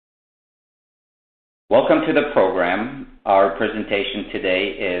Welcome to the program. Our presentation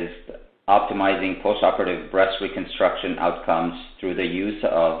today is optimizing postoperative breast reconstruction outcomes through the use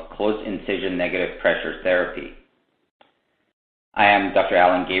of closed incision negative pressure therapy. I am Dr.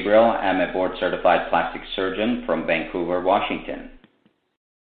 Alan Gabriel. I'm a board-certified plastic surgeon from Vancouver, Washington.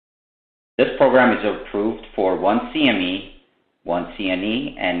 This program is approved for 1 CME, 1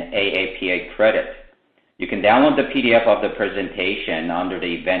 CNE, and AAPA credit. You can download the PDF of the presentation under the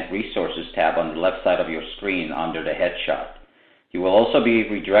Event Resources tab on the left side of your screen under the headshot. You will also be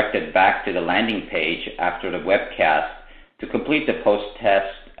redirected back to the landing page after the webcast to complete the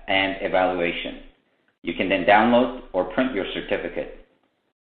post-test and evaluation. You can then download or print your certificate.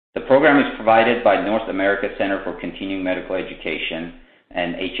 The program is provided by North America Center for Continuing Medical Education,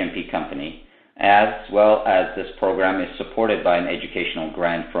 an HMP company, as well as this program is supported by an educational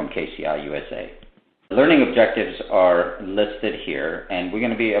grant from KCI USA. Learning objectives are listed here, and we're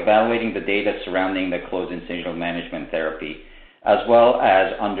going to be evaluating the data surrounding the closed incisional management therapy, as well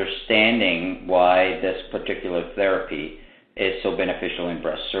as understanding why this particular therapy is so beneficial in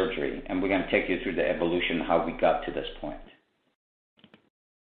breast surgery. And we're going to take you through the evolution, how we got to this point.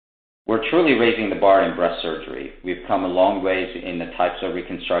 We're truly raising the bar in breast surgery. We've come a long ways in the types of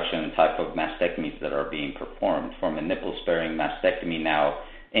reconstruction and type of mastectomies that are being performed. From a nipple-sparing mastectomy now,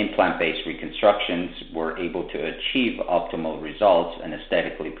 implant-based reconstructions were able to achieve optimal results in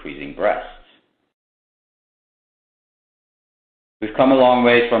aesthetically pleasing breasts. We've come a long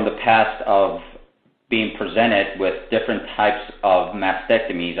way from the past of being presented with different types of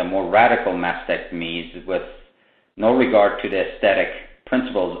mastectomies and more radical mastectomies with no regard to the aesthetic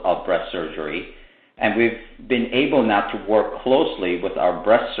principles of breast surgery. And we've been able now to work closely with our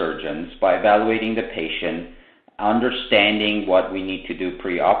breast surgeons by evaluating the patient, understanding what we need to do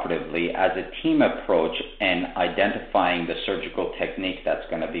preoperatively as a team approach, and identifying the surgical technique that's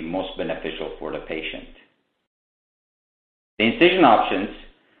going to be most beneficial for the patient. The incision options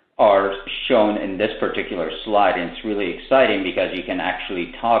are shown in this particular slide, and it's really exciting because you can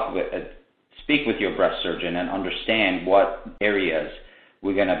actually speak with your breast surgeon and understand what areas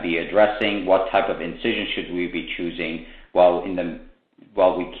we're going to be addressing, what type of incision should we be choosing, while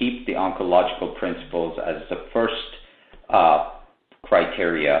we keep the oncological principles as the first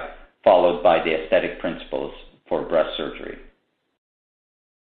criteria, followed by the aesthetic principles for breast surgery.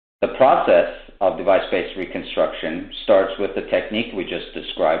 The process of device-based reconstruction starts with the technique we just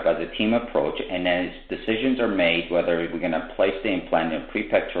described as a team approach, and then decisions are made whether we're going to place the implant in a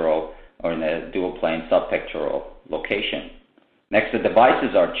prepectoral or in a dual plane subpectoral location. Next, the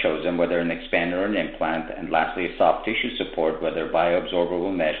devices are chosen, whether an expander or an implant, and lastly, a soft tissue support, whether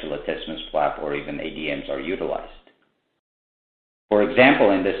bioabsorbable mesh, latissimus flap, or even ADMs are utilized. For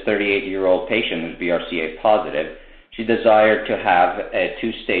example, in this 38-year-old patient who's BRCA positive, she desired to have a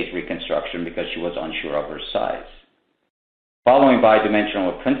two-stage reconstruction because she was unsure of her size. Following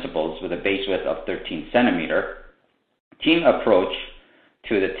bidimensional principles with a base width of 13 centimeter, team approach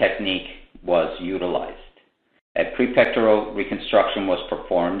to the technique was utilized. A prepectoral reconstruction was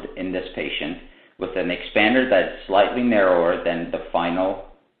performed in this patient with an expander that's slightly narrower than the final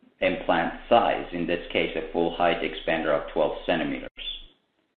implant size, in this case a full height expander of 12 centimeters.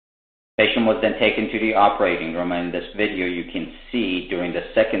 The patient was then taken to the operating room, and in this video you can see during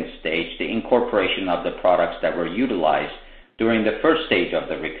the second stage the incorporation of the products that were utilized during the first stage of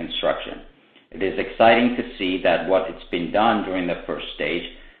the reconstruction. It is exciting to see that what it's been done during the first stage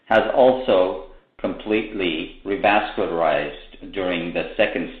has also completely revascularized during the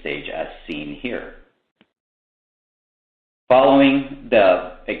second stage as seen here. Following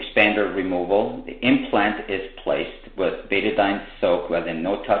the expander removal, the implant is placed with betadine soak with a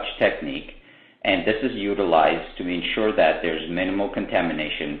no-touch technique, and this is utilized to ensure that there's minimal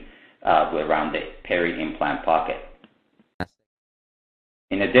contamination around the peri-implant pocket.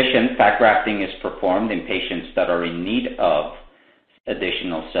 In addition, fat grafting is performed in patients that are in need of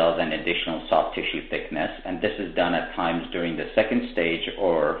additional cells and additional soft tissue thickness, and this is done at times during the second stage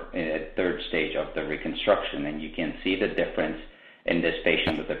or third stage of the reconstruction. And you can see the difference in this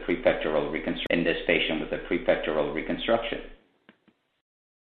patient with a prepectoral reconstruction.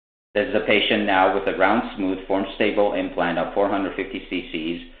 This is a patient now with a round, smooth, form-stable implant of 450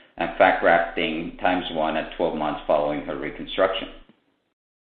 cc's and fat grafting ×1 at 12 months following her reconstruction.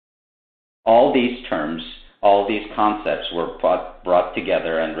 All these concepts were brought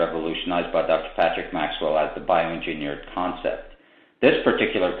together and revolutionized by Dr. Patrick Maxwell as the bioengineered concept. This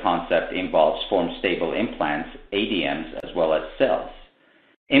particular concept involves form-stable implants, ADMs, as well as cells.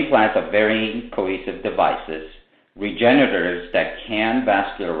 Implants are very cohesive devices, regenerators that can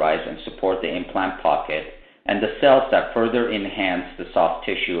vascularize and support the implant pocket, and the cells that further enhance the soft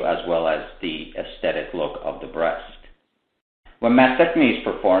tissue as well as the aesthetic look of the breast. When mastectomy is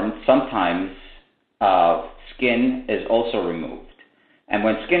performed, sometimes skin is also removed. And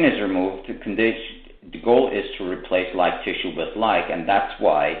when skin is removed, the goal is to replace like tissue with like, and that's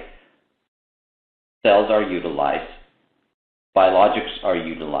why cells are utilized, biologics are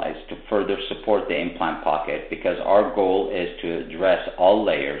utilized to further support the implant pocket, because our goal is to address all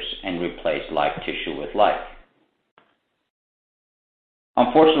layers and replace like tissue with like.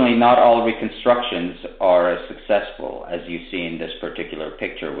 Unfortunately, not all reconstructions are as successful as you see in this particular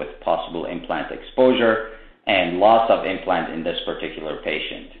picture, with possible implant exposure and loss of implant in this particular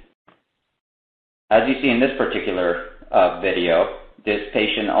patient. As you see in this particular video, this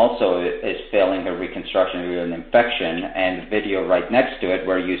patient also is failing her reconstruction due to an infection, and the video right next to it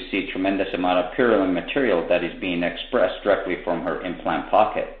where you see tremendous amount of purulent material that is being expressed directly from her implant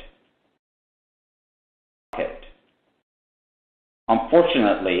pocket.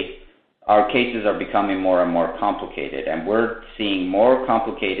 Unfortunately, our cases are becoming more and more complicated, and we're seeing more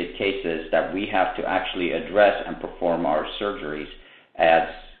complicated cases that we have to actually address and perform our surgeries as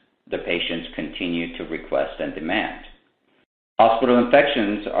the patients continue to request and demand. Hospital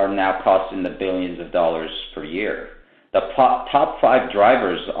infections are now costing the billions of dollars per year. The top 5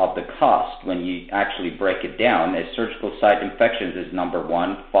 drivers of the cost, when you actually break it down, is surgical site infections is number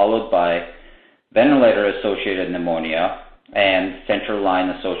 1, followed by ventilator-associated pneumonia and central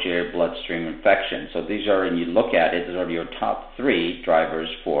line-associated bloodstream infection. So these are, when you look at it, these are your top 3 drivers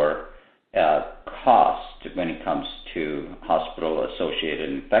for cost when it comes to hospital-associated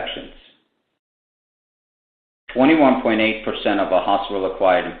infections. 21.8% of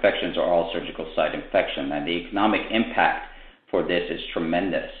hospital-acquired infections are all surgical site infection, and the economic impact for this is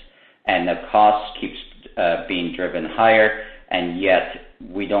tremendous. And the cost keeps being driven higher, and yet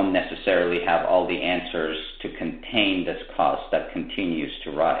we don't necessarily have all the answers to contain this cost that continues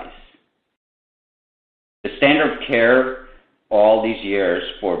to rise. The standard of care all these years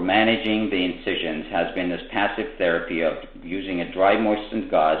for managing the incisions has been this passive therapy of using a dry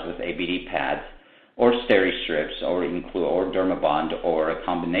moistened gauze with ABD pads, or steri-strips, or Dermabond, or a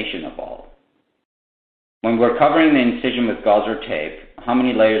combination of all. When we're covering the incision with gauze or tape, how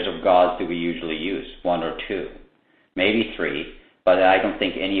many layers of gauze do we usually use? 1 or 2, maybe 3, but I don't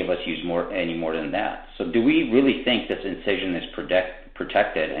think any of us use any more than that. So do we really think this incision is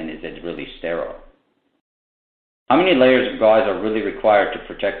protected, and is it really sterile? How many layers of gauze are really required to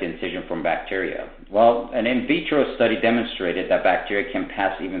protect the incision from bacteria? Well, an in vitro study demonstrated that bacteria can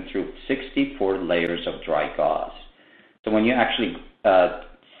pass even through 64 layers of dry gauze. So when you actually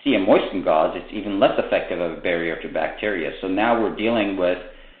see a moistened gauze, it's even less effective of a barrier to bacteria. So now we're dealing with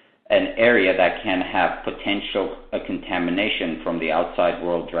an area that can have potential contamination from the outside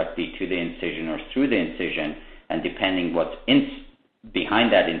world directly to the incision or through the incision, and depending what's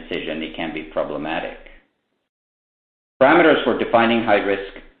behind that incision, it can be problematic. Parameters for defining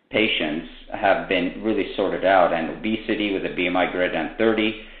high-risk patients have been really sorted out, and obesity with a BMI greater than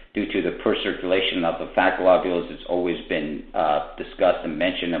 30 due to the poor circulation of the fat globules has always been discussed and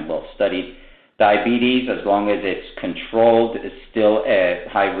mentioned and well studied. Diabetes, as long as it's controlled, is still a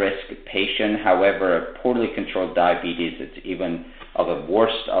high-risk patient. However, a poorly controlled diabetes, it's even of a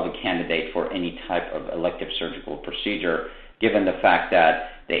worst of a candidate for any type of elective surgical procedure, given the fact that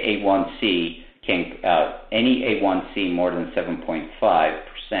the A1C any A1C more than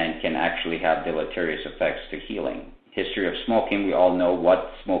 7.5% can actually have deleterious effects to healing. History of smoking, we all know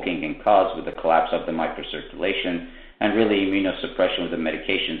what smoking can cause with the collapse of the microcirculation, and really immunosuppression with the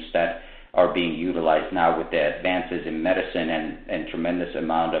medications that are being utilized now with the advances in medicine and tremendous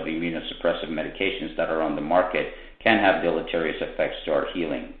amount of immunosuppressive medications that are on the market can have deleterious effects to our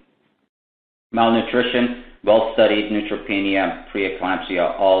healing. Malnutrition, well-studied, neutropenia,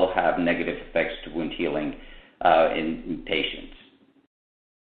 preeclampsia all have negative effects to wound healing in patients.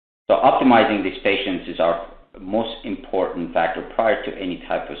 So optimizing these patients is our most important factor prior to any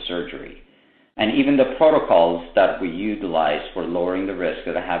type of surgery. And even the protocols that we utilize for lowering the risk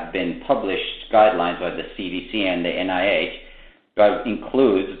that have been published guidelines by the CDC and the NIH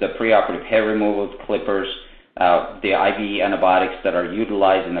includes the preoperative hair removal, clippers, the IV antibiotics that are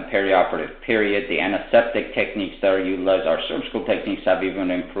utilized in the perioperative period, the antiseptic techniques that are utilized, our surgical techniques have even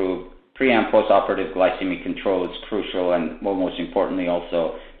improved. Pre- and post-operative glycemic control is crucial, and most importantly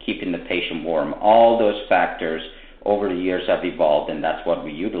also keeping the patient warm. All those factors over the years have evolved, and that's what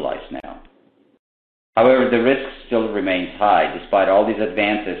we utilize now. However, the risk still remains high. Despite all these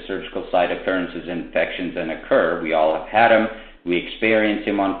advances, surgical site occurrences and infections occur. We all have had them. We experience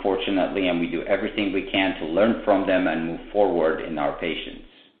them, unfortunately, and we do everything we can to learn from them and move forward in our patients.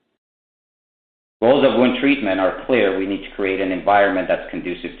 Goals of wound treatment are clear. We need to create an environment that's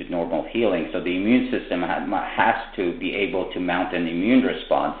conducive to normal healing. So the immune system has to be able to mount an immune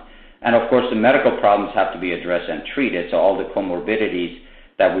response. And of course, the medical problems have to be addressed and treated. So all the comorbidities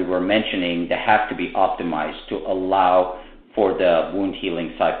that we were mentioning, they have to be optimized to allow for the wound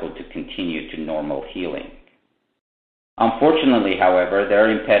healing cycle to continue to normal healing. Unfortunately, however, there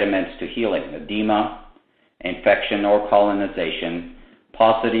are impediments to healing: edema, infection or colonization,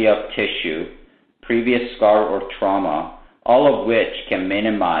 paucity of tissue, previous scar or trauma, all of which can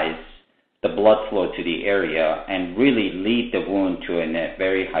minimize the blood flow to the area and really lead the wound to a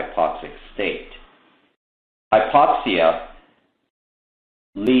very hypoxic state. Hypoxia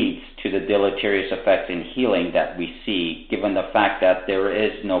leads to the deleterious effects in healing that we see, given the fact that there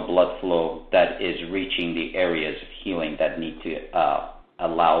is no blood flow that is reaching the areas of healing that need to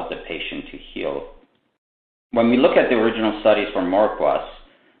allow the patient to heal. When we look at the original studies from Marquas,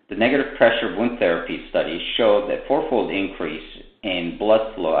 the negative pressure wound therapy studies showed that fourfold increase in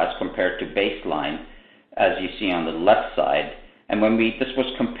blood flow as compared to baseline, as you see on the left side. And when this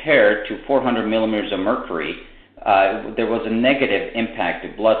was compared to 400 millimeters of mercury, there was a negative impact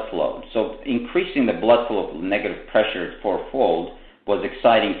of blood flow. So increasing the blood flow of negative pressure fourfold was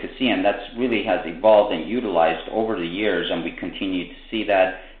exciting to see, and that really has evolved and utilized over the years, and we continue to see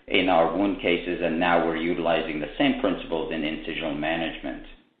that in our wound cases, and now we're utilizing the same principles in incisional management.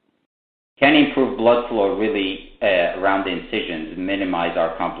 Can improved blood flow really around the incisions minimize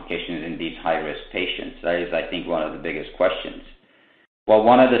our complications in these high-risk patients? That is, I think, one of the biggest questions. Well,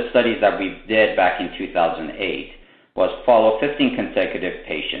 one of the studies that we did back in 2008 was follow 15 consecutive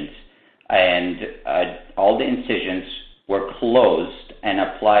patients, and all the incisions were closed and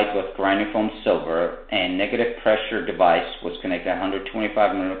applied with granulofoam silver, and negative pressure device was connected at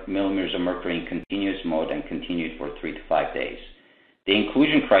 125 millimeters of mercury in continuous mode and continued for 3 to 5 days. The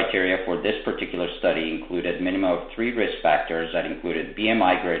inclusion criteria for this particular study included minimum of 3 risk factors that included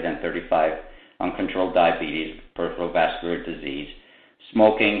BMI greater than 35, uncontrolled diabetes, peripheral vascular disease,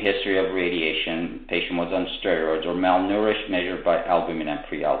 smoking, history of radiation, patient was on steroids, or malnourished measured by albumin and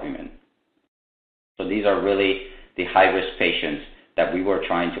prealbumin. So these are really the high-risk patients that we were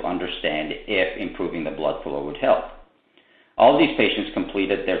trying to understand if improving the blood flow would help. All these patients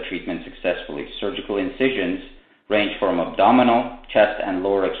completed their treatment successfully. Surgical incisions range from abdominal, chest, and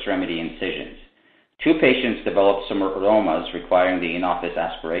lower extremity incisions. 2 patients developed seromas requiring the in-office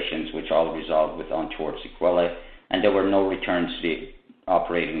aspirations, which all resolved with untoward sequelae, and there were no returns to the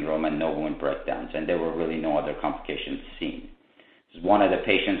operating room and no wound breakdowns, and there were really no other complications seen. This is one of the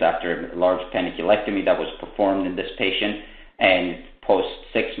patients after a large paniculectomy that was performed in this patient and post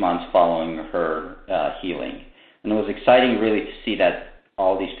 6 months following her healing. And it was exciting really to see that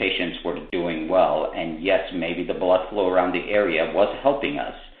all these patients were doing well, and yes, maybe the blood flow around the area was helping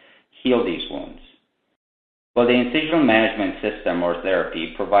us heal these wounds. Well, the incisional management system or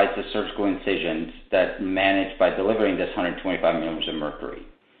therapy provides the surgical incisions that manage by delivering this 125 millimeters of mercury.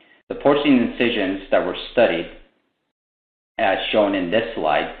 The porcine incisions that were studied, as shown in this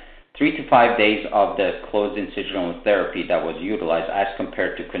slide, 3 to 5 days of the closed incisional therapy that was utilized as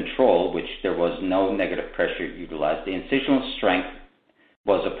compared to control, which there was no negative pressure utilized. The incisional strength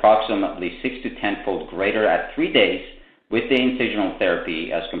was approximately 6 to 10-fold greater at 3 days with the incisional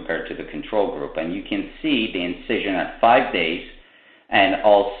therapy as compared to the control group. And you can see the incision at 5 days, and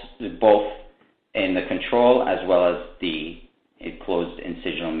also both in the control as well as the closed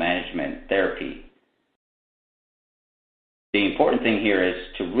incisional management therapy. The important thing here is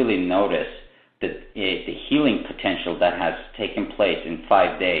to really notice the healing potential that has taken place in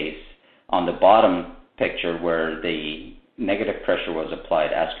 5 days on the bottom picture where the negative pressure was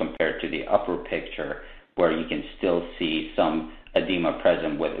applied as compared to the upper picture where you can still see some edema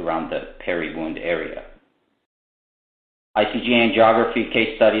present around the peri-wound area. ICG angiography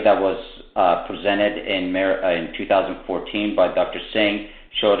case study that was presented in 2014 by Dr. Singh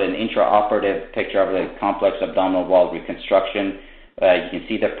showed an intraoperative picture of the complex abdominal wall reconstruction. You can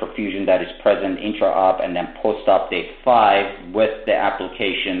see the perfusion that is present intra-op and then post-op day 5 with the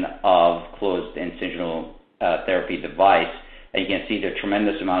application of closed incisional therapy device. And you can see the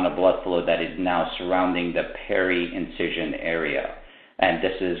tremendous amount of blood flow that is now surrounding the peri-incision area. And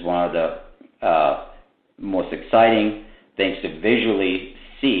this is one of the most exciting things to visually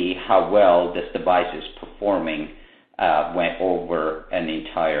see how well this device is performing went over an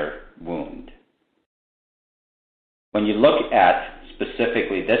entire wound. When you look at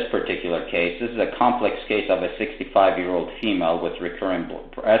specifically this particular case, this is a complex case of a 65-year-old female with recurrent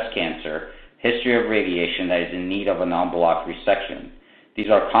breast cancer, history of radiation that is in need of an en bloc resection. These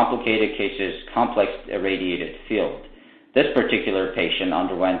are complicated cases, complex irradiated field. This particular patient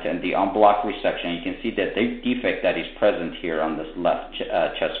underwent the en bloc resection. You can see that the defect that is present here on this left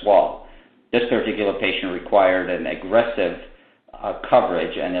chest wall. This particular patient required an aggressive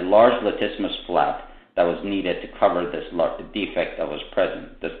coverage and a large latissimus flap that was needed to cover this defect that was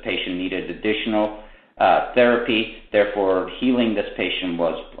present. This patient needed additional therapy. Therefore, healing this patient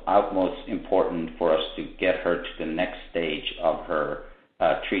was utmost important for us to get her to the next stage of her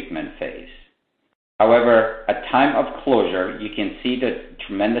treatment phase. However, at time of closure, you can see the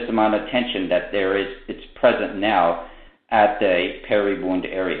tremendous amount of tension that it's present now at the peri-wound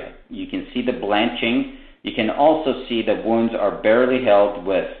area. You can see the blanching. You can also see the wounds are barely held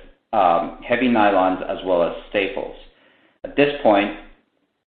with heavy nylons as well as staples. At this point,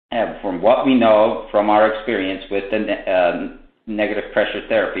 from what we know from our experience with the negative pressure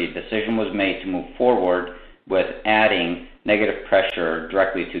therapy, a decision was made to move forward with adding negative pressure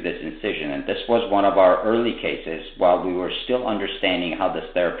directly to this incision. And this was one of our early cases while we were still understanding how this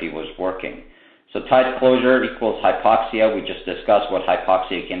therapy was working. So tight closure equals hypoxia. We just discussed what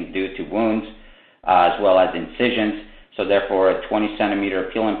hypoxia can do to wounds as well as incisions. So therefore, a 20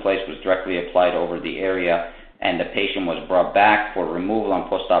 centimeter peel in place was directly applied over the area, and the patient was brought back for removal on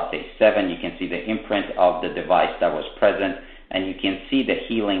post-op day 7. You can see the imprint of the device that was present, and you can see the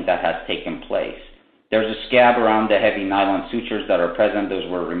healing that has taken place. There's a scab around the heavy nylon sutures that are present. Those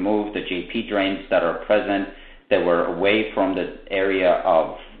were removed. The JP drains that are present, that were away from the area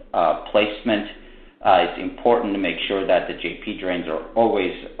of placement. It's important to make sure that the JP drains are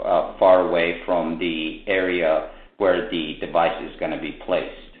always far away from the area where the device is going to be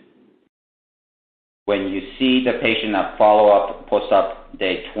placed. When you see the patient at follow-up post-op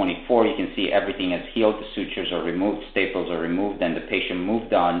day 24, you can see everything is healed. The sutures are removed, staples are removed, and the patient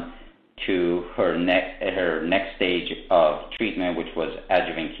moved on to her next stage of treatment, which was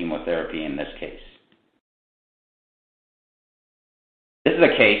adjuvant chemotherapy in this case. This is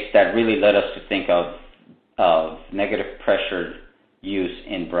a case that really led us to think of negative pressure use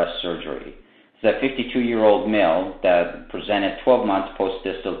in breast surgery. It's a 52-year-old male that presented 12 months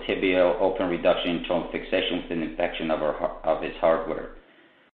post-distal tibial open reduction internal fixation with an infection of his hardware.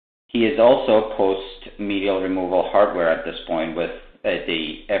 He is also post-medial removal hardware at this point with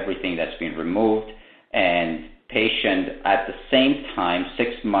everything that's been removed, and patient at the same time 6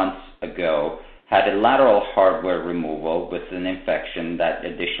 months ago had a lateral hardware removal with an infection that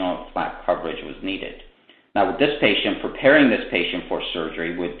additional flap coverage was needed. Now with this patient, preparing this patient for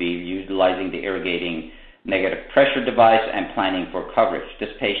surgery would be utilizing the irrigating negative pressure device and planning for coverage. This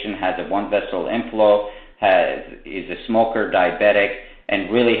patient has a one vessel inflow, is a smoker, diabetic,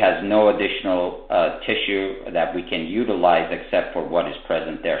 and really has no additional tissue that we can utilize except for what is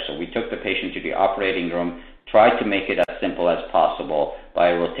present there. So we took the patient to the operating room, tried to make it as simple as possible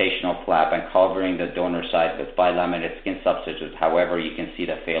by a rotational flap and covering the donor side with bilaminated skin substitutes. However, you can see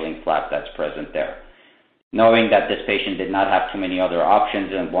the failing flap that's present there. Knowing that this patient did not have too many other options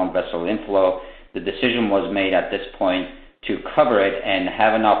and one vessel inflow, the decision was made at this point to cover it and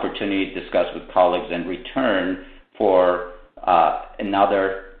have an opportunity to discuss with colleagues and return for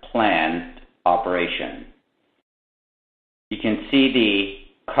another planned operation. You can see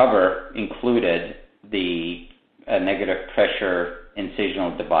the cover included the negative pressure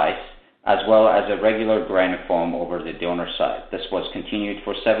incisional device as well as a regular granite foam over the donor side. This was continued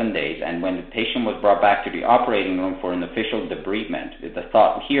for 7 days, and when the patient was brought back to the operating room for an official debridement, the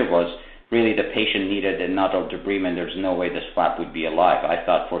thought here was really the patient needed an adult debridement. There's no way this flap would be alive. I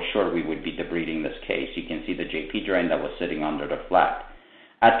thought for sure we would be debriding this case. You can see the JP drain that was sitting under the flap.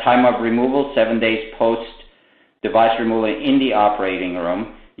 At time of removal, 7 days post device removal in the operating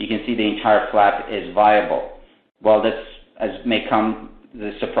room, you can see the entire flap is viable. Well, this may come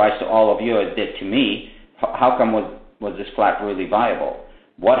as a surprise to all of you, it did to me. How come was this flap really viable?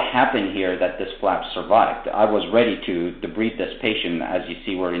 What happened here that this flap survived? I was ready to debride this patient. As you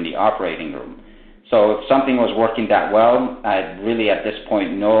see, we're in the operating room. So if something was working that well, I really at this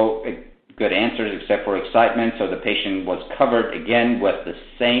point no good answers except for excitement. So the patient was covered again with the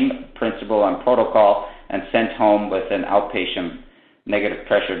same principle and protocol and sent home with an outpatient negative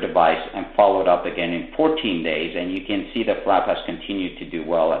pressure device and followed up again in 14 days. And you can see the flap has continued to do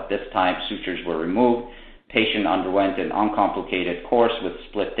well. At this time, sutures were removed. Patient underwent an uncomplicated course with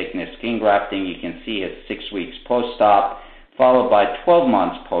split thickness skin grafting. You can see it's 6 weeks post-op, followed by 12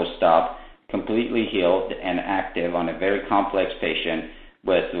 months post-op, completely healed and active on a very complex patient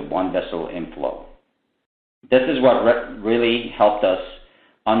with one vessel inflow. This is what really helped us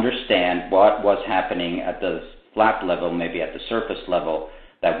understand what was happening at the flap level, maybe at the surface level,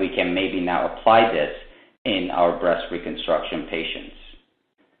 that we can maybe now apply this in our breast reconstruction patients.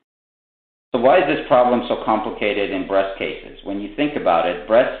 So why is this problem so complicated in breast cases? When you think about it,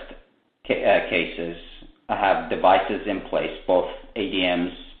 breast cases have devices in place, both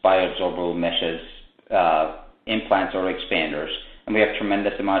ADMs, bioabsorbable meshes, implants or expanders, and we have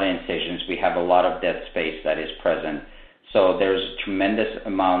tremendous amount of incisions. We have a lot of dead space that is present. So there's a tremendous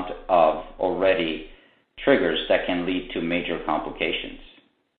amount of already triggers that can lead to major complications.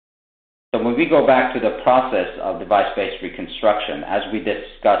 So when we go back to the process of device-based reconstruction, as we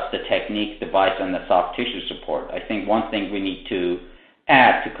discussed the technique, device, and the soft tissue support, I think one thing we need to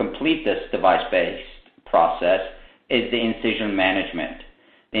add to complete this device-based process is the incision management.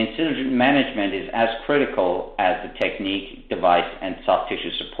 The incision management is as critical as the technique, device, and soft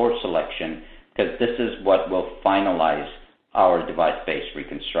tissue support selection, because this is what will finalize our device-based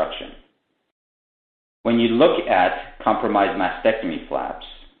reconstruction. When you look at compromised mastectomy flaps,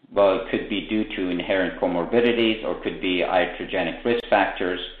 well, it could be due to inherent comorbidities or could be iatrogenic risk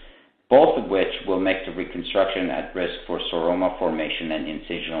factors, both of which will make the reconstruction at risk for seroma formation and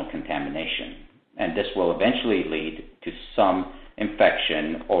incisional contamination. And this will eventually lead to some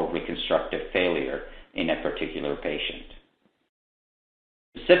infection or reconstructive failure in a particular patient.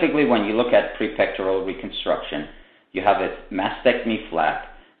 Specifically, when you look at prepectoral reconstruction, you have a mastectomy flap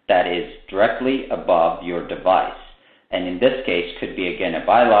that is directly above your device. And in this case, could be, again, a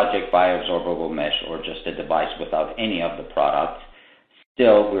biologic, bioabsorbable mesh, or just a device without any of the products.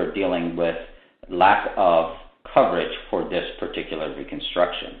 Still, we're dealing with lack of coverage for this particular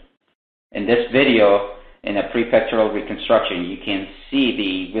reconstruction. In this video, in a prepectoral reconstruction, you can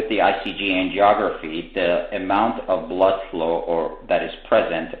see with the ICG angiography, the amount of blood flow that is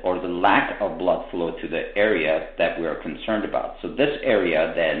present, or the lack of blood flow to the area that we are concerned about. So this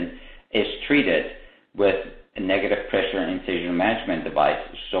area then is treated with a negative pressure incision management device,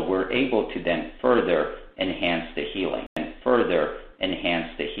 so we're able to then further enhance the healing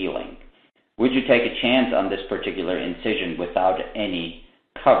Would you take a chance on this particular incision without any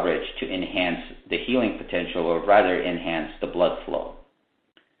coverage to enhance the healing potential, or rather enhance the blood flow?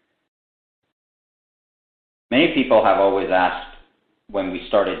 Many people have always asked, when we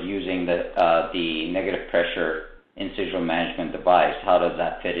started using the negative pressure incisional management device, how does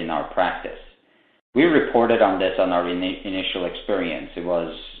that fit in our practice? We reported on this on our initial experience. It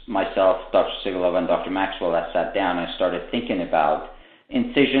was myself, Dr. Sigalov, and Dr. Maxwell that sat down and started thinking about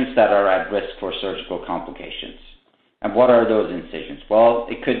incisions that are at risk for surgical complications. And what are those incisions? Well,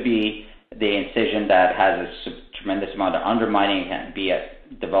 it could be the incision that has a tremendous amount of undermining,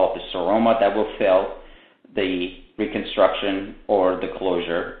 develop a seroma that will fill the reconstruction or the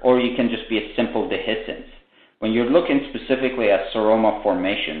closure, or you can just be a simple dehiscence. When you're looking specifically at seroma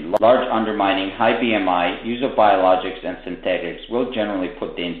formation, large undermining, high BMI, use of biologics and synthetics will generally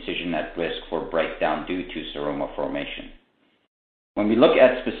put the incision at risk for breakdown due to seroma formation. When we look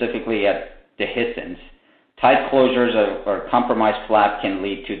at specifically at dehiscence, tight closures or compromised flap can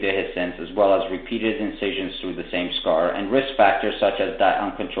lead to dehiscence, as well as repeated incisions through the same scar, and risk factors such as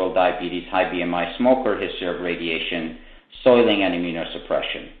uncontrolled diabetes, high BMI, smoker, history of radiation, soiling, and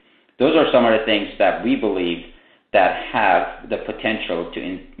immunosuppression. Those are some of the things that we believe that have the potential to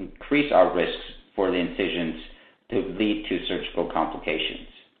increase our risks for the incisions to lead to surgical complications.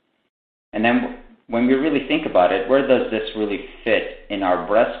 And then when we really think about it, where does this really fit in our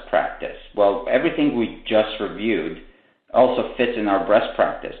breast practice? Well, everything we just reviewed also fits in our breast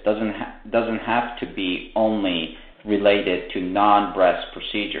practice. Doesn't have to be only related to non-breast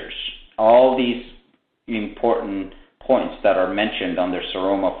procedures. All these important points that are mentioned under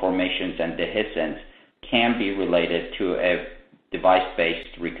seroma formations and dehiscence can be related to a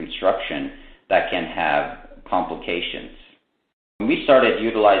device-based reconstruction that can have complications. When we started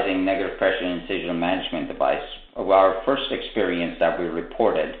utilizing negative pressure incision management device, our first experience that we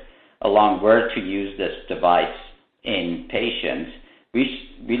reported along where to use this device in patients,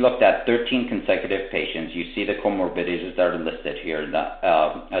 we looked at 13 consecutive patients. You see the comorbidities that are listed here,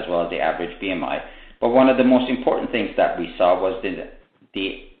 as well as the average BMI. But one of the most important things that we saw was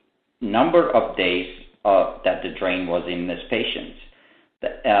the number of days that the drain was in this patient.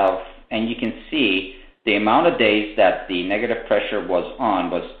 And you can see the amount of days that the negative pressure was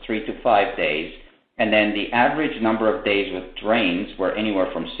on was 3 to 5 days, and then the average number of days with drains were anywhere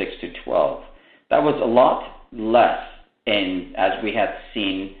from 6 to 12. That was a lot less as we had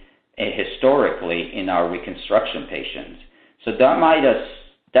seen historically in our reconstruction patients. So that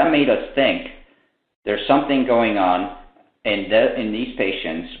made us think there's something going on in these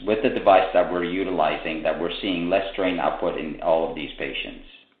patients with the device that we're utilizing, that we're seeing less drain output in all of these patients.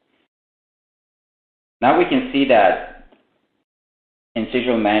 Now we can see that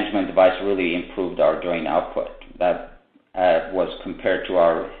incisional management device really improved our drain output. That was compared to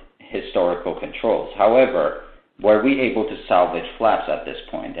our historical controls. However, were we able to salvage flaps at this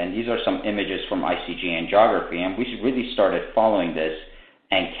point? And these are some images from ICG angiography, and we really started following this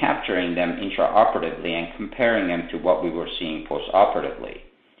and capturing them intraoperatively and comparing them to what we were seeing postoperatively.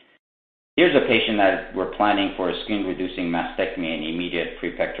 Here's a patient that we're planning for a skin-reducing mastectomy and immediate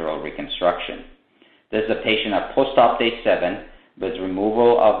prepectoral reconstruction. This is a patient at post-op day 7 with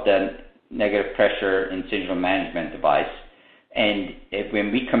removal of the negative pressure incisional management device. And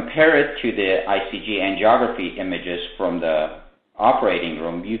when we compare it to the ICG angiography images from the operating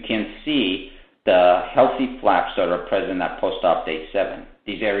room, you can see the healthy flaps that are present at post-op day 7.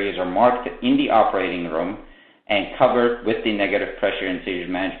 These areas are marked in the operating room and covered with the negative pressure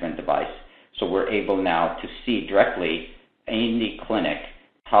incision management device. So we're able now to see directly in the clinic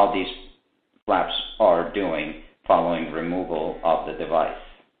how these flaps are doing following removal of the device.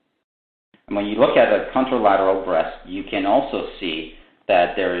 And when you look at a contralateral breast, you can also see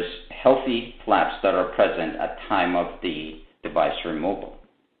that there is healthy flaps that are present at time of the device removal.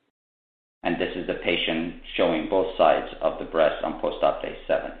 And this is the patient showing both sides of the breast on post-op day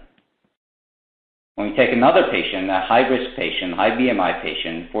 7. When we take another patient, a high-risk patient, high BMI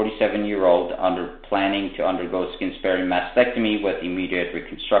patient, 47-year-old planning to undergo skin-sparing mastectomy with immediate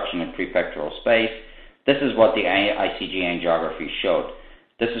reconstruction of prepectoral space, this is what the ICG angiography showed.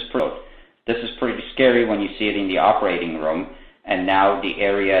 This is pretty scary when you see it in the operating room, and now the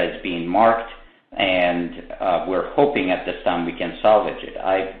area is being marked, and we're hoping at this time we can salvage it.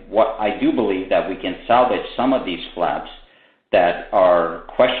 I do believe that we can salvage some of these flaps that are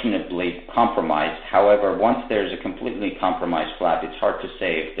questionably compromised. However, once there's a completely compromised flap, it's hard to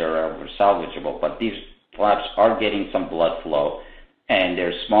say if they're ever salvageable. But these flaps are getting some blood flow, and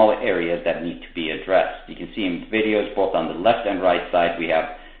there's small areas that need to be addressed. You can see in videos both on the left and right side, we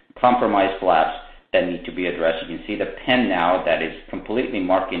have compromised flaps that need to be addressed. You can see the pen now that is completely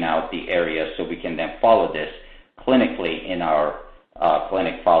marking out the area, so we can then follow this clinically in our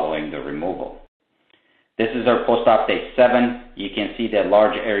clinic following the removal. This is our post-op day 7. You can see the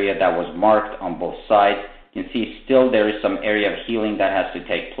large area that was marked on both sides. You can see still there is some area of healing that has to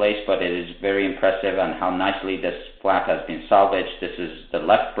take place, but it is very impressive on how nicely this flap has been salvaged. This is the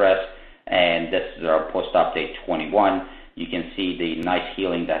left breast, and this is our post-op day 21. You can see the nice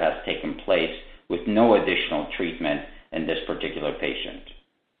healing that has taken place with no additional treatment in this particular patient.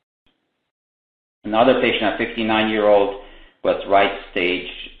 Another patient, a 59-year-old with right stage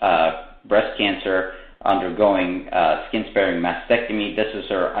breast cancer, undergoing skin-sparing mastectomy. This is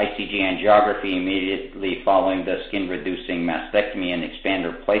her ICG angiography immediately following the skin-reducing mastectomy and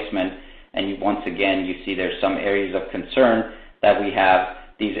expander placement. And once again, you see there's some areas of concern that we have.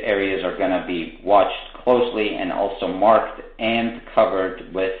 These areas are going to be watched closely and also marked and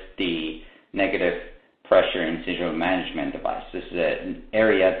covered with the negative pressure incisional management device. This is an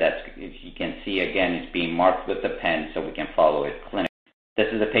area that, as you can see again, is being marked with the pen so we can follow it clinically. This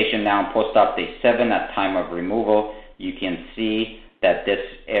is a patient now on post-op day 7 at time of removal. You can see that this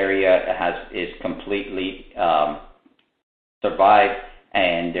area is completely survived,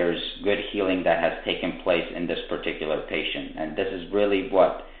 and there's good healing that has taken place in this particular patient. And this is really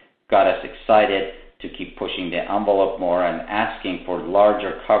what got us excited to keep pushing the envelope more and asking for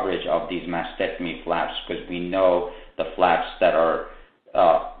larger coverage of these mastectomy flaps, because we know the flaps that are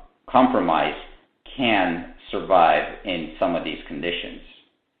compromised can survive in some of these conditions.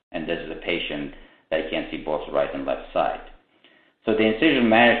 And this is a patient that you can see both right and left side. So the incision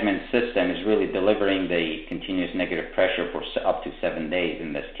management system is really delivering the continuous negative pressure for up to 7 days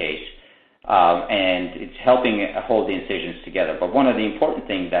in this case. And it's helping hold the incisions together. But one of the important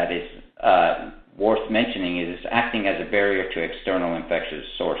things that is worth mentioning is it's acting as a barrier to external infectious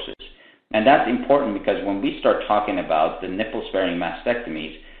sources. And that's important because when we start talking about the nipple-sparing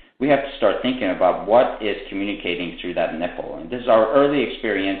mastectomies, we have to start thinking about what is communicating through that nipple. And this is our early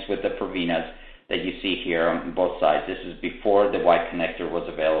experience with the Provinas that you see here on both sides. This is before the white connector was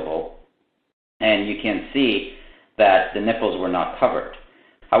available. And you can see that the nipples were not covered.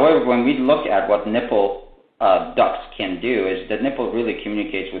 However, when we look at what nipple ducts can do, is the nipple really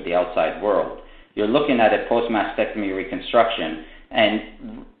communicates with the outside world. You're looking at a post-mastectomy reconstruction,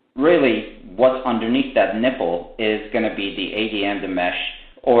 and really what's underneath that nipple is going to be the ADM, the mesh,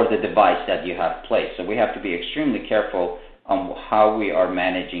 or the device that you have placed. So we have to be extremely careful on how we are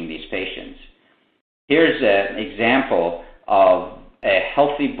managing these patients. Here's an example of a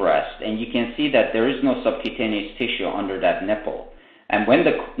healthy breast, and you can see that there is no subcutaneous tissue under that nipple. And when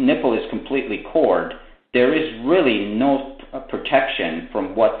the nipple is completely cored, there is really no protection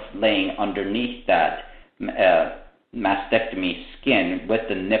from what's laying underneath that mastectomy skin with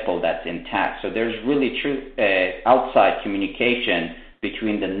the nipple that's intact. So there's really true outside communication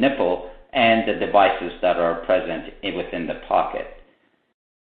between the nipple and the devices that are present within the pocket.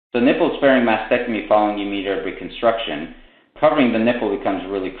 So nipple-sparing mastectomy following immediate reconstruction, covering the nipple becomes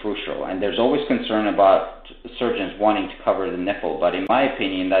really crucial, and there's always concern about surgeons wanting to cover the nipple, but in my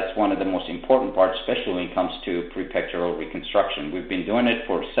opinion, that's one of the most important parts, especially when it comes to prepectoral reconstruction. We've been doing it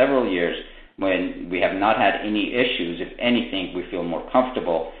for several years when we have not had any issues. If anything, we feel more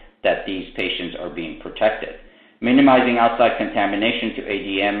comfortable that these patients are being protected. Minimizing outside contamination to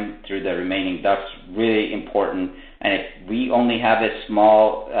ADM through the remaining ducts, really important, and if we only have a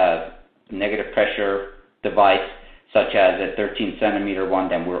small negative pressure device, such as a 13-centimeter one,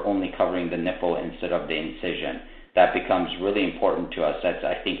 then we're only covering the nipple instead of the incision. That becomes really important to us. That,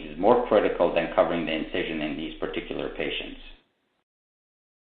 I think, is more critical than covering the incision in these particular patients.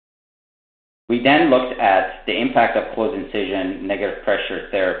 We then looked at the impact of closed incision negative pressure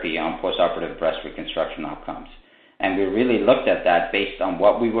therapy on postoperative breast reconstruction outcomes. And we really looked at that based on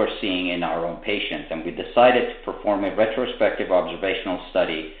what we were seeing in our own patients. And we decided to perform a retrospective observational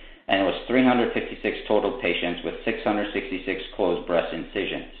study, and it was 356 total patients with 666 closed breast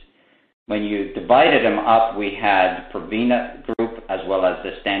incisions. When you divided them up, we had Provena group as well as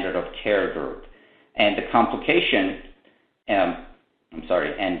the standard of care group. And the complication, and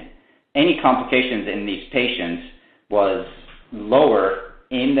any complications in these patients was lower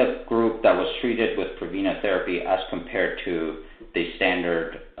in the group that was treated with Provena therapy as compared to the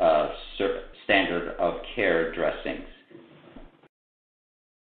standard of care dressings.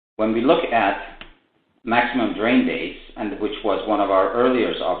 When we look at maximum drain days, and which was one of our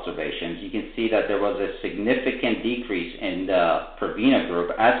earlier observations, you can see that there was a significant decrease in the Provena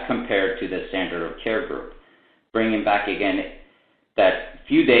group as compared to the standard of care group, bringing back again that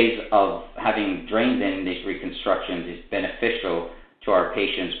few days of having drains in these reconstructions is beneficial to our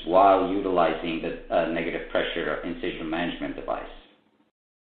patients while utilizing the negative pressure incision management device.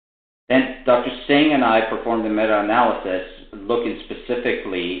 Then Dr. Singh and I performed a meta-analysis looking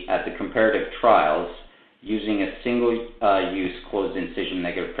specifically at the comparative trials using a single-use closed incision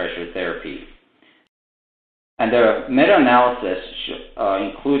negative pressure therapy. And the meta-analysis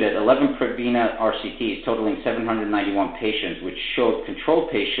included 11 Provena RCTs totaling 791 patients, which showed control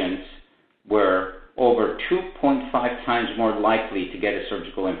patients were over 2.5 times more likely to get a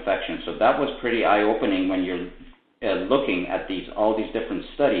surgical infection. So that was pretty eye-opening when you're looking at all these different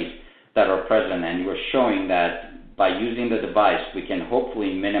studies that are present, and we're showing that by using the device, we can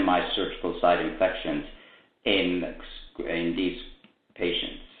hopefully minimize surgical site infections in these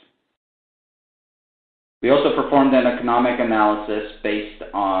patients. We also performed an economic analysis based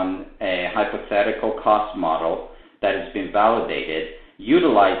on a hypothetical cost model that has been validated,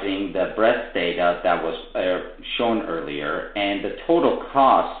 utilizing the breast data that was shown earlier, and the total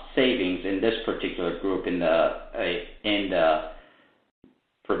cost savings in this particular group in the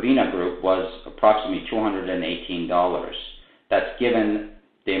Provena group was approximately $218. That's given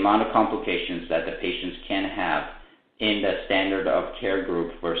the amount of complications that the patients can have in the standard of care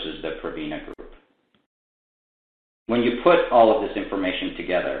group versus the Provena group. When you put all of this information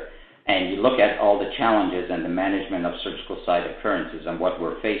together and you look at all the challenges and the management of surgical site occurrences and what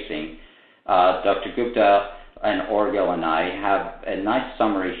we're facing, Dr. Gupta and Orgel and I have a nice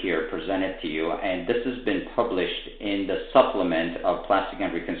summary here presented to you, and this has been published in the supplement of Plastic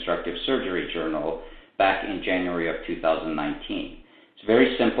and Reconstructive Surgery Journal back in January of 2019. It's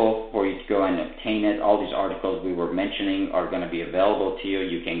very simple for you to go and obtain it. All these articles we were mentioning are going to be available to you.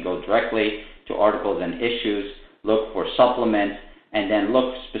 You can go directly to articles and issues, look for supplement, and then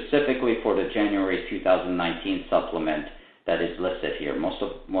look specifically for the January 2019 supplement that is listed here.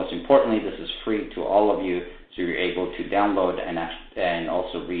 Most importantly, this is free to all of you, so you're able to download and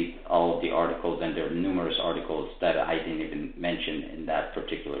also read all of the articles, and there are numerous articles that I didn't even mention in that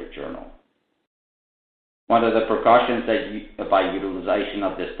particular journal. One of the precautions that by utilization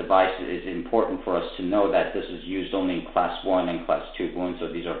of this device is important for us to know that this is used only in Class 1 and Class 2 wounds,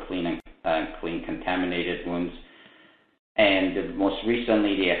 so these are clean contaminated wounds. And most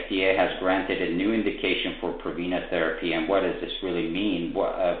recently, the FDA has granted a new indication for Provena therapy. And what does this really mean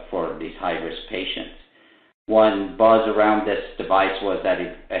for these high-risk patients? One buzz around this device was that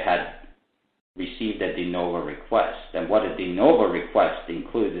it had received a de novo request. And what a de novo request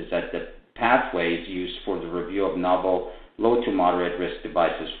includes is that the pathways used for the review of novel low to moderate risk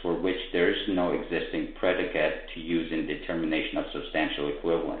devices for which there is no existing predicate to use in determination of substantial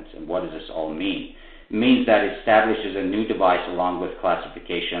equivalence. And what does this all mean? It means that it establishes a new device along with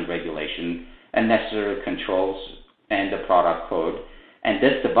classification, regulation, and necessary controls and the product code. And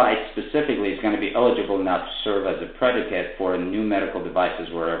this device specifically is going to be eligible now to serve as a predicate for new medical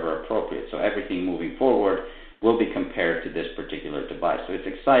devices wherever appropriate. So everything moving forward will be compared to this particular device. So it's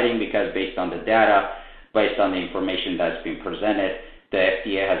exciting because based on the data, based on the information that's been presented, the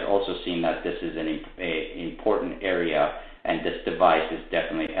FDA has also seen that this is an important area, and this device is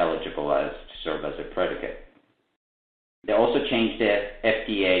definitely eligible to serve as a predicate. They also changed the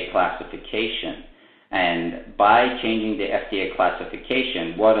FDA classification. And by changing the FDA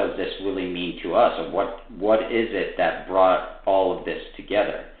classification, what does this really mean to us? Or what is it that brought all of this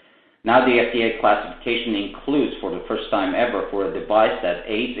together? Now the FDA classification includes, for the first time ever, for a device that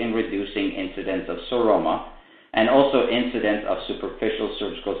aids in reducing incidence of seroma and also incidence of superficial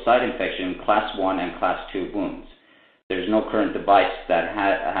surgical site infection in Class 1 and Class 2 wounds. There's no current device that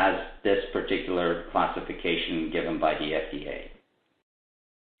has this particular classification given by the FDA.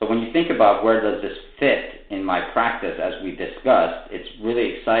 So when you think about where does this fit in my practice, as we discussed, it's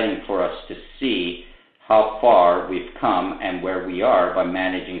really exciting for us to see how far we've come and where we are by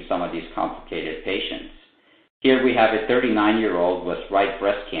managing some of these complicated patients. Here we have a 39-year-old with right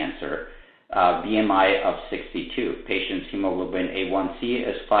breast cancer, BMI of 62. Patient's hemoglobin A1C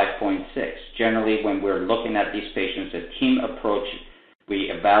is 5.6. Generally, when we're looking at these patients, a team approach,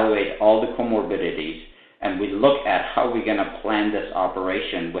 we evaluate all the comorbidities, and we look at how we're going to plan this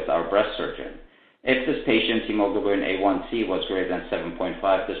operation with our breast surgeon. If this patient's hemoglobin A1C was greater than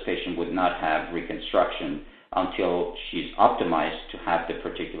 7.5, this patient would not have reconstruction until she's optimized to have the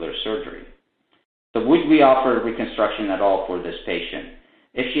particular surgery. So would we offer reconstruction at all for this patient?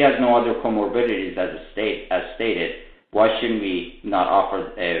 If she has no other comorbidities as stated, why shouldn't we not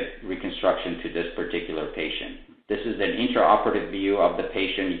offer a reconstruction to this particular patient? This is an intraoperative view of the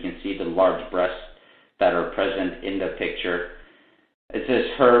patient. You can see the large breasts that are present in the picture. This is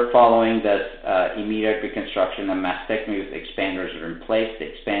her following this immediate reconstruction. A mastectomy with expanders are in place. The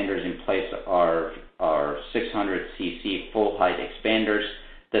expanders in place are 600 cc full height expanders.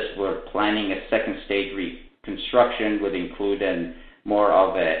 This we're planning a second stage reconstruction would include more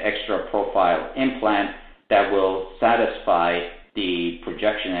of an extra profile implant that will satisfy the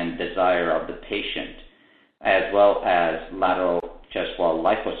projection and desire of the patient, as well as lateral chest wall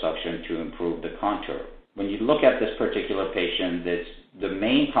liposuction to improve the contour. When you look at this particular patient, the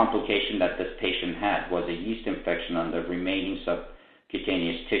main complication that this patient had was a yeast infection on the remaining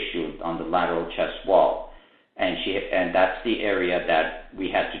subcutaneous tissue on the lateral chest wall. And that's the area that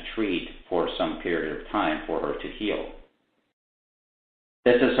we had to treat for some period of time for her to heal.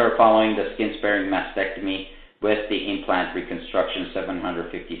 This is her following the skin-sparing mastectomy with the implant reconstruction,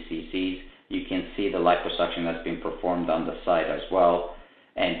 750 cc's. You can see the liposuction that's been performed on the side as well.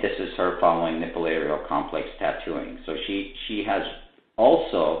 And this is her following nipple areal complex tattooing. So she has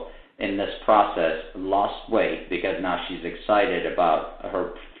also, in this process, lost weight because now she's excited about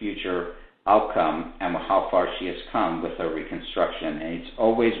her future outcome and how far she has come with her reconstruction. And it's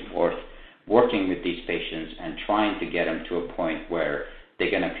always worth working with these patients and trying to get them to a point where they're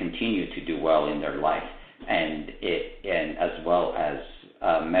going to continue to do well in their life and as well as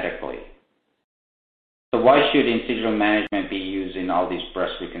medically. So why should incisional management be used in all these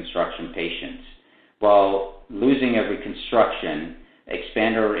breast reconstruction patients? Well, losing a reconstruction,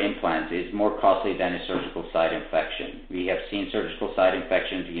 expander or implants is more costly than a surgical site infection. We have seen surgical site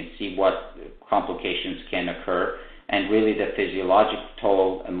infections. You can see what complications can occur, and really the physiological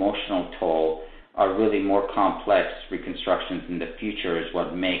toll, emotional toll are really more complex. Reconstructions in the future is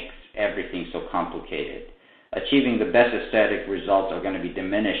what makes everything so complicated. Achieving the best aesthetic results are going to be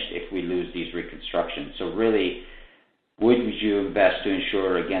diminished if we lose these reconstructions. So really, would you invest to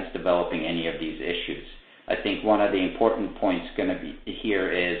ensure against developing any of these issues? I think one of the important points going to be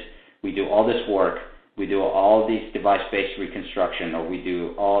here is we do all this work, we do all these device-based reconstruction, or we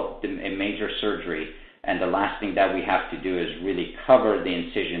do a major surgery, and the last thing that we have to do is really cover the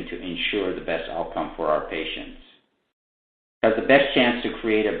incision to ensure the best outcome for our patients. Because the best chance to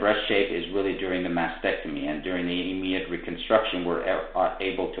create a breast shape is really during the mastectomy, and during the immediate reconstruction, we're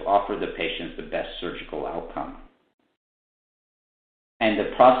able to offer the patients the best surgical outcome. And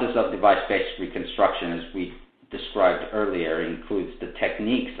the process of device-based reconstruction, as we described earlier, includes the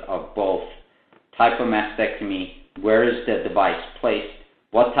techniques of both type of mastectomy, where is the device placed,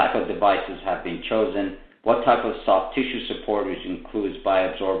 what type of devices have been chosen, what type of soft tissue support, which includes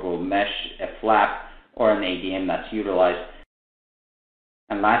bioabsorbable mesh, a flap, or an ADM that's utilized.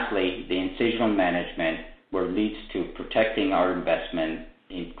 And lastly, the incisional management, where it leads to protecting our investment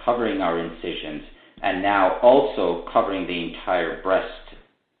in covering our incisions, and now also covering the entire breast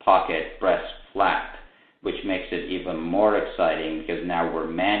pocket, breast flap, which makes it even more exciting because now we're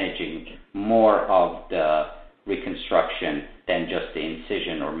managing more of the reconstruction than just the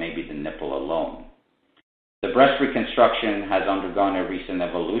incision or maybe the nipple alone. The breast reconstruction has undergone a recent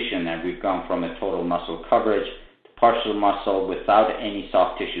evolution, and we've gone from a total muscle coverage to partial muscle without any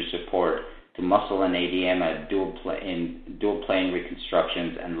soft tissue support to muscle and ADM at dual plane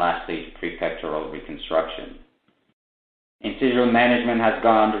reconstructions, and lastly to prepectoral reconstruction. Incision management has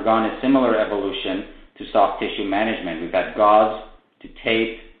undergone a similar evolution to soft tissue management. We've had gauze to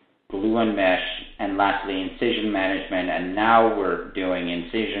tape, glue and mesh, and lastly incision management, and now we're doing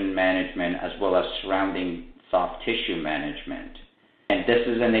incision management as well as surrounding soft tissue management. And this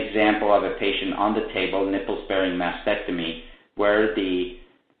is an example of a patient on the table, nipple-sparing mastectomy, where the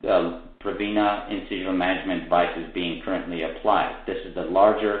Prevena incision management device is being currently applied. This is the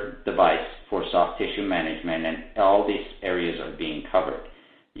larger device for soft tissue management, and all these areas are being covered.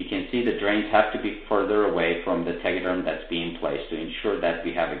 You can see the drains have to be further away from the tegaderm that's being placed to ensure that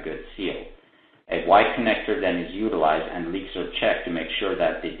we have a good seal. A wide connector then is utilized and leaks are checked to make sure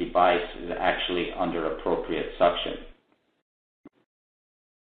that the device is actually under appropriate suction.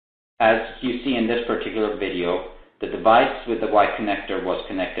 As you see in this particular video, the device with the wide connector was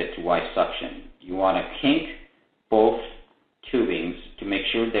connected to wide suction. You want to kink both tubings to make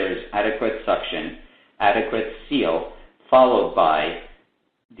sure there is adequate suction, adequate seal, followed by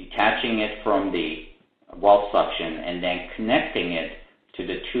detaching it from the wall suction and then connecting it to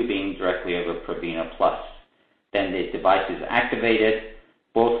the tubing directly over Prevena Plus. Then the device is activated,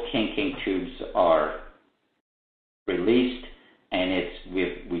 both kinking tubes are released, and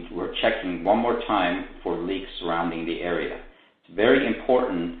we're checking one more time for leaks surrounding the area. It's very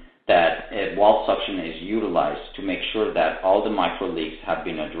important that a wall suction is utilized to make sure that all the micro leaks have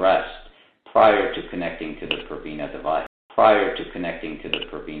been addressed prior to connecting to the Prevena device.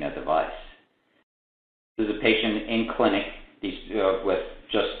 This is a patient in clinic with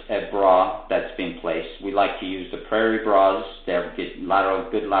just a bra that's been placed. We like to use the Prairie bras. They're good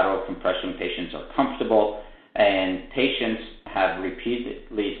lateral compression. Patients are comfortable, and patients have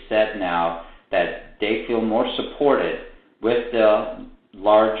repeatedly said now that they feel more supported with the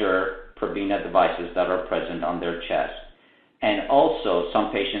larger Prevena devices that are present on their chest. And also,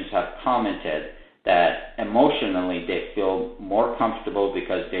 some patients have commented that emotionally they feel more comfortable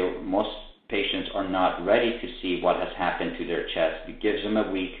because most patients are not ready to see what has happened to their chest. It gives them a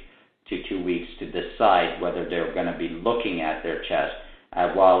week to 2 weeks to decide whether they're going to be looking at their chest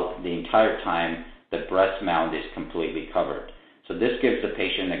while the entire time the breast mound is completely covered. So this gives the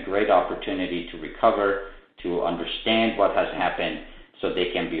patient a great opportunity to recover, to understand what has happened, so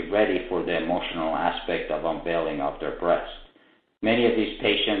they can be ready for the emotional aspect of unveiling of their breast. Many of these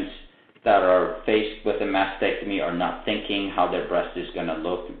patients that are faced with a mastectomy are not thinking how their breast is going to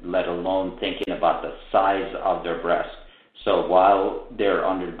look, let alone thinking about the size of their breast. So while they're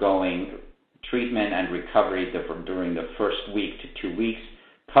undergoing treatment and recovery during the first week to 2 weeks,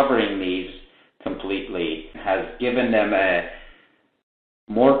 covering these completely has given them a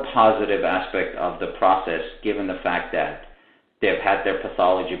more positive aspect of the process, given the fact that they've had their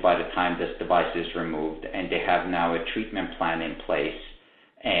pathology by the time this device is removed, and they have now a treatment plan in place,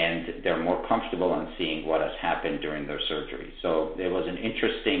 and they're more comfortable in seeing what has happened during their surgery. So there was an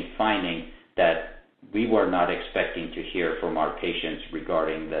interesting finding that we were not expecting to hear from our patients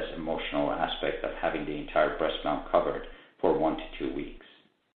regarding this emotional aspect of having the entire breast mount covered for 1 to 2 weeks.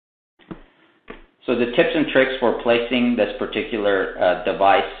 So the tips and tricks for placing this particular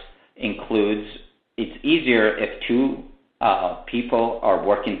device includes, it's easier if two people are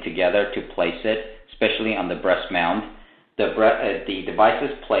working together to place it, especially on the breast mound. The device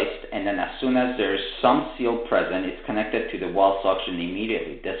is placed, and then as soon as there's some seal present, it's connected to the wall suction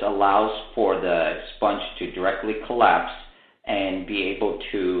immediately. This allows for the sponge to directly collapse and be able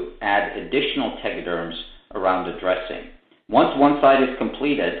to add additional tegaderms around the dressing. Once one side is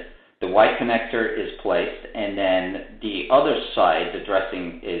completed, the white connector is placed, and then the other side, the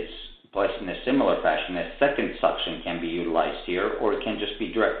dressing is placed in a similar fashion. A second suction can be utilized here, or it can just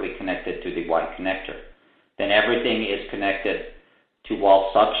be directly connected to the white connector. Then everything is connected to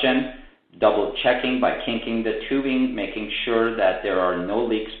wall suction, double checking by kinking the tubing, making sure that there are no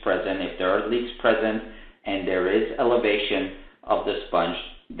leaks present. If there are leaks present and there is elevation of the sponge,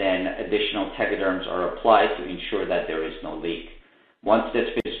 then additional tegaderms are applied to ensure that there is no leak. Once this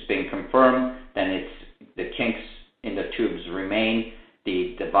has been confirmed, then the kinks in the tubes remain.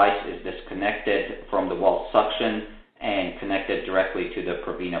 The device is disconnected from the wall suction and connected directly to the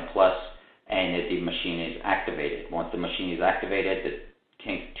Prevena Plus, and the machine is activated. Once the machine is activated, the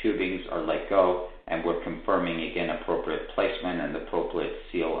kink tubings are let go, and we're confirming again appropriate placement and appropriate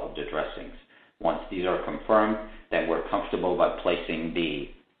seal of the dressings. Once these are confirmed, then we're comfortable by placing the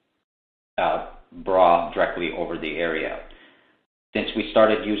bra directly over the area. Since we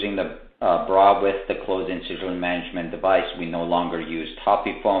started using the bra with the closed incision management device. We no longer use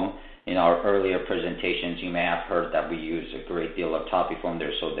TopiFoam. In our earlier presentations, you may have heard that we use a great deal of TopiFoam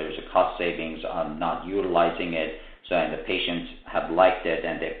there, so there's a cost savings on not utilizing it. So, and the patients have liked it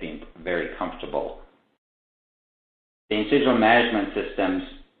and they've been very comfortable. The incision management systems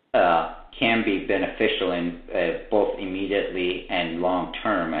can be beneficial in both immediately and long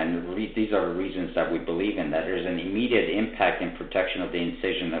term, and these are the reasons that we believe in that. There's an immediate impact in protection of the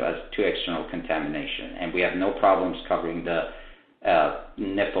incision as to external contamination, and we have no problems covering the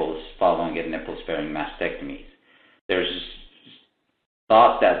nipples following a nipple-sparing mastectomies. There's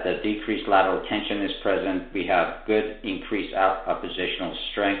thought that the decreased lateral tension is present. We have good increased oppositional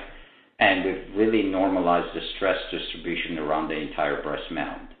strength, and we've really normalized the stress distribution around the entire breast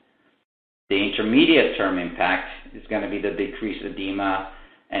mound. The intermediate term impact is going to be the decreased edema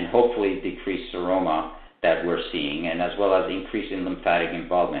and hopefully decreased seroma that we're seeing, and as well as increase in lymphatic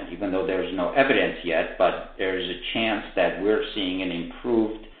involvement, even though there's no evidence yet, but there's a chance that we're seeing an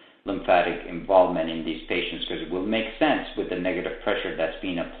improved lymphatic involvement in these patients because it will make sense with the negative pressure that's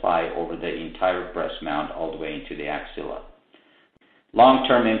being applied over the entire breast mound all the way into the axilla.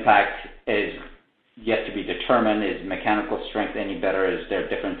 Long-term impact is yet to be determined. Is mechanical strength any better? Is there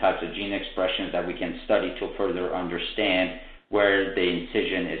different types of gene expressions that we can study to further understand where the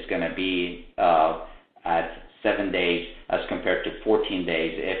incision is going to be at 7 days as compared to 14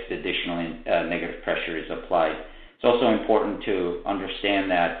 days if the additional negative pressure is applied? It's also important to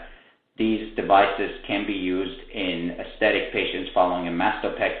understand that these devices can be used in aesthetic patients following a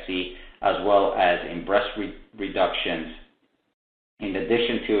mastopexy as well as in breast reductions, in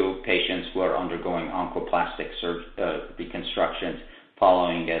addition to patients who are undergoing oncoplastic reconstructions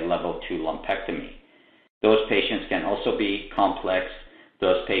following a level 2 lumpectomy. Those patients can also be complex.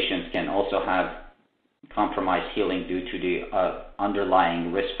 Those patients can also have compromised healing due to the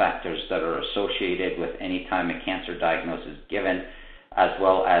underlying risk factors that are associated with any time a cancer diagnosis is given, as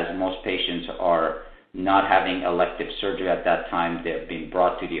well as most patients are not having elective surgery at that time. They've been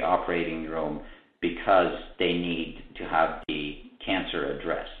brought to the operating room because they need to have the cancer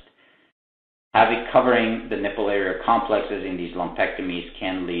addressed. Covering the nipple area complexes in these lumpectomies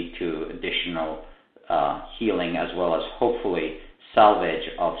can lead to additional healing as well as hopefully salvage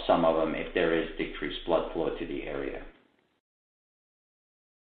of some of them if there is decreased blood flow to the area.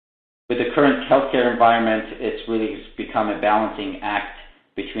 With the current healthcare environment, it's really become a balancing act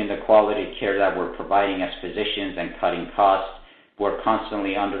between the quality of care that we're providing as physicians and cutting costs. We're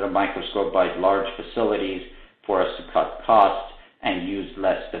constantly under the microscope by large facilities for us to cut costs and use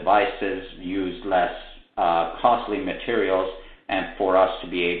less devices, use less costly materials, and for us to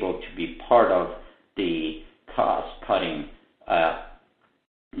be able to be part of the cost-cutting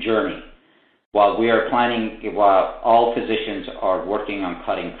journey. While all physicians are working on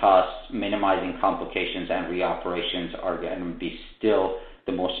cutting costs, minimizing complications and reoperations are going to be still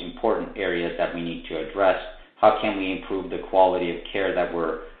the most important areas that we need to address. How can we improve the quality of care that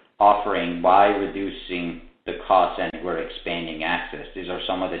we're offering by reducing the costs and we're expanding access? These are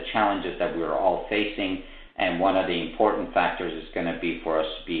some of the challenges that we're all facing, and one of the important factors is going to be for us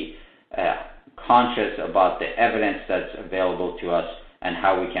to be conscious about the evidence that's available to us and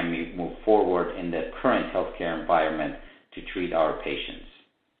how we can move forward in the current healthcare environment to treat our patients.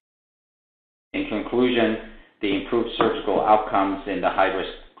 In conclusion, the improved surgical outcomes in the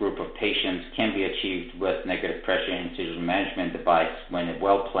high-risk group of patients can be achieved with negative pressure incision management device when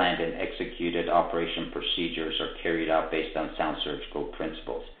well-planned and executed operation procedures are carried out based on sound surgical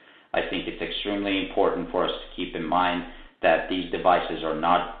principles. I think it's extremely important for us to keep in mind that these devices are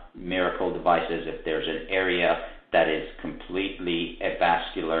not miracle devices. If there's an area that is completely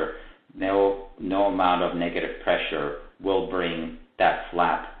avascular, no amount of negative pressure will bring that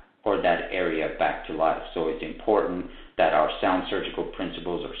flap or that area back to life. So it's important that our sound surgical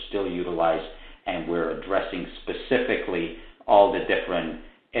principles are still utilized and we're addressing specifically all the different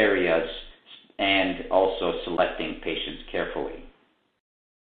areas and also selecting patients carefully.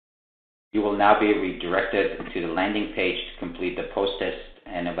 You will now be redirected to the landing page to complete the post-test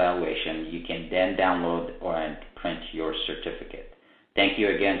and evaluation. You can then download and print your certificate. Thank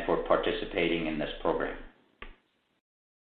you again for participating in this program.